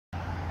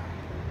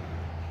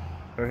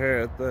We're here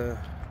at the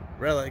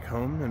Relic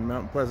home in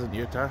Mount Pleasant,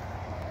 Utah.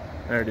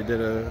 I already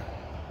did a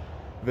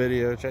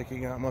video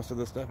checking out most of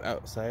the stuff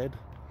outside.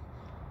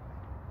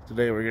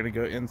 Today we're gonna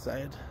go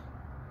inside.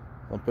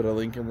 I'll put a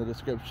link in the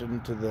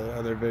description to the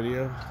other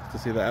video to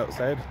see the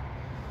outside.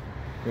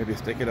 Maybe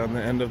stick it on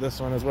the end of this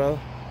one as well.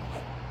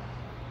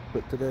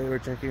 But today we're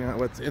checking out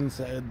what's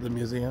inside the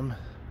museum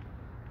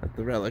at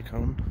the Relic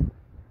home.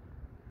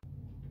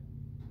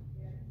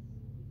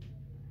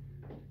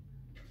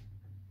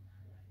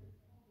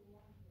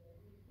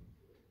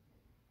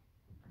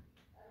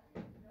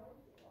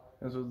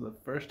 This was the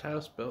first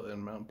house built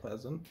in Mount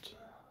Pleasant.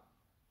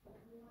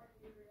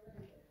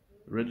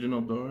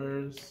 Original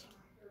doors.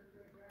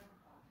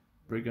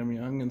 Brigham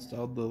Young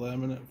installed the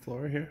laminate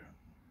floor here.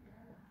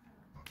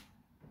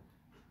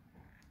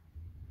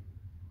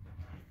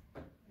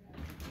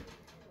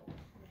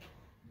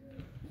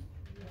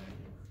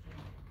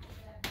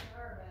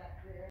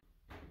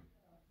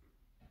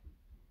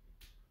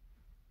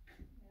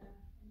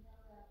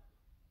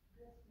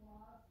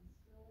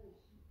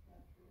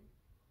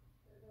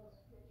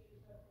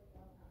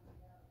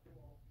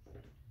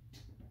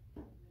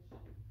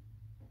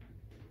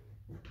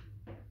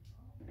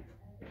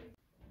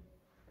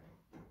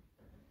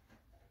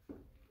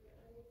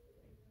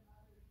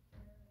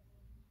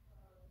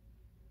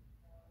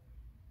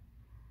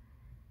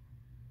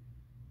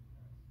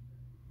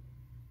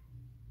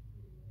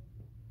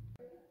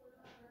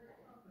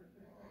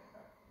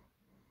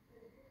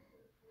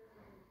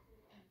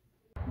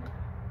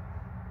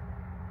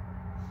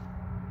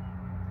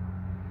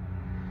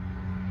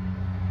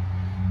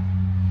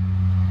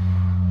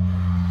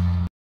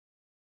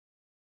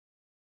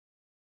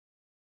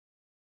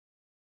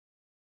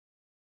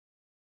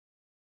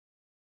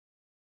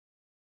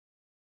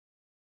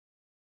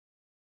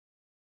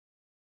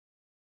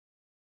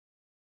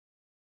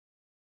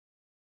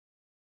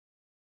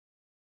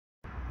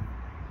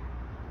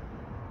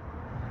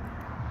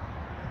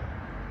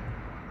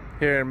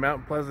 Here in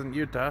Mount Pleasant,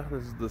 Utah,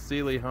 this is the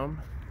Seeley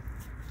home,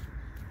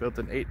 built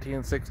in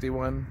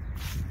 1861.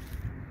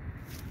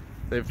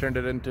 They've turned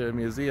it into a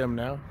museum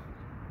now.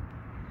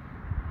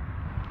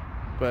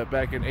 But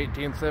back in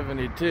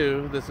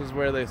 1872, this is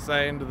where they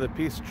signed the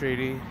peace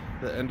treaty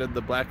that ended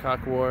the Black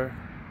Hawk War.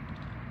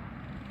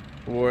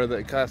 A war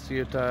that cost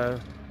Utah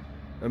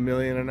 $1.5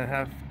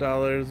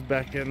 million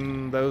back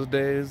in those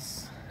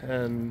days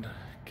and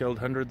killed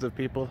hundreds of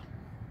people.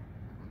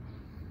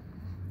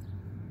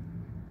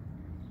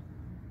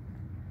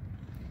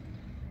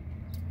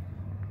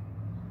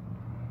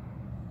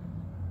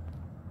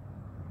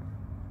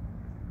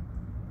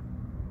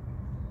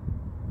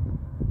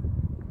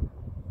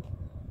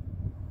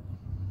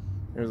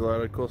 There's a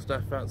lot of cool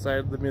stuff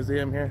outside the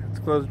museum here. It's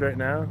closed right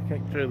now,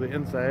 can't show the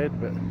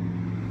inside, but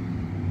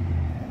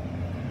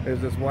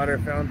there's this water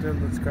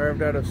fountain that's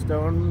carved out of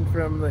stone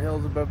from the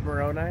hills above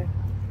Moroni.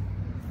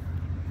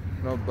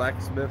 An old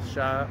blacksmith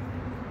shop.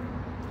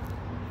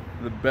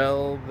 The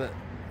bell that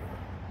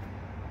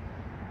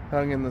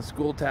hung in the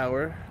school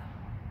tower.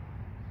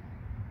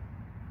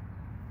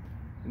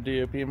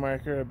 D.U.P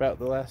marker about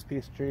the last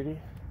peace treaty.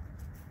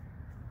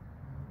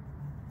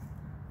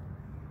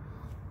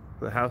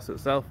 The house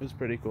itself is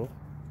pretty cool.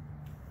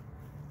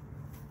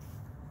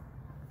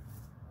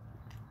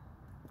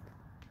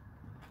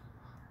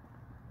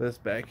 This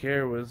back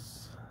here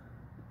was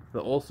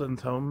the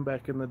Olson's home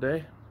back in the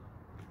day.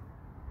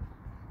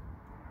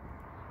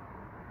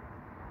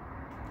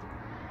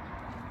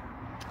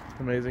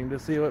 Amazing to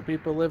see what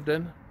people lived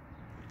in.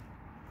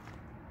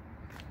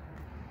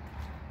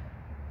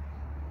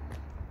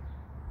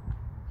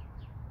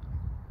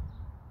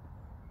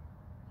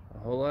 A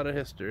whole lot of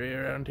history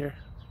around here.